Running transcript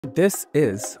This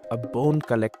is a bone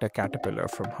collector caterpillar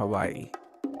from Hawaii.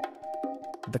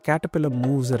 The caterpillar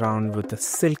moves around with a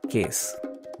silk case,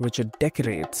 which it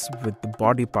decorates with the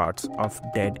body parts of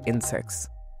dead insects.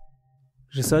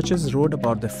 Researchers wrote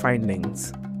about their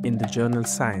findings in the journal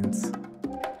Science.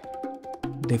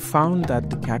 They found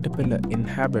that the caterpillar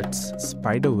inhabits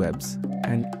spider webs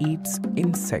and eats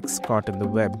insects caught in the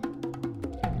web.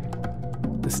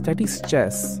 The study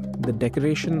suggests the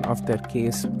decoration of their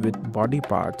case with body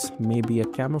parts may be a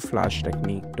camouflage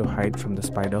technique to hide from the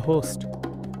spider host.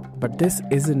 But this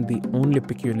isn't the only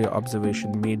peculiar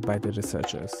observation made by the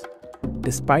researchers.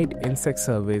 Despite insect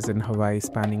surveys in Hawaii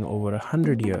spanning over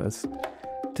 100 years,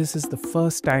 this is the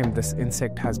first time this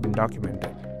insect has been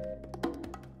documented.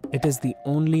 It is the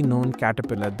only known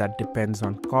caterpillar that depends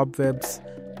on cobwebs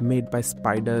made by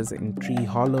spiders in tree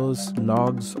hollows,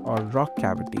 logs, or rock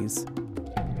cavities,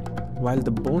 while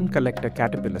the bone collector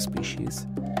caterpillar species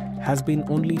has been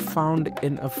only found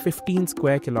in a 15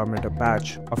 square kilometer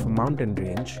patch of a mountain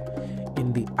range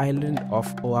in the island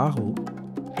of Oahu.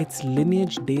 Its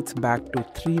lineage dates back to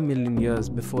 3 million years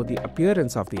before the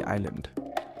appearance of the island.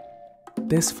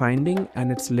 This finding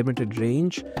and its limited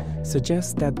range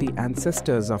suggests that the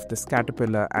ancestors of this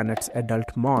caterpillar and its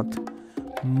adult moth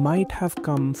might have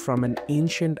come from an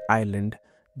ancient island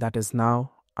that is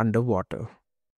now underwater.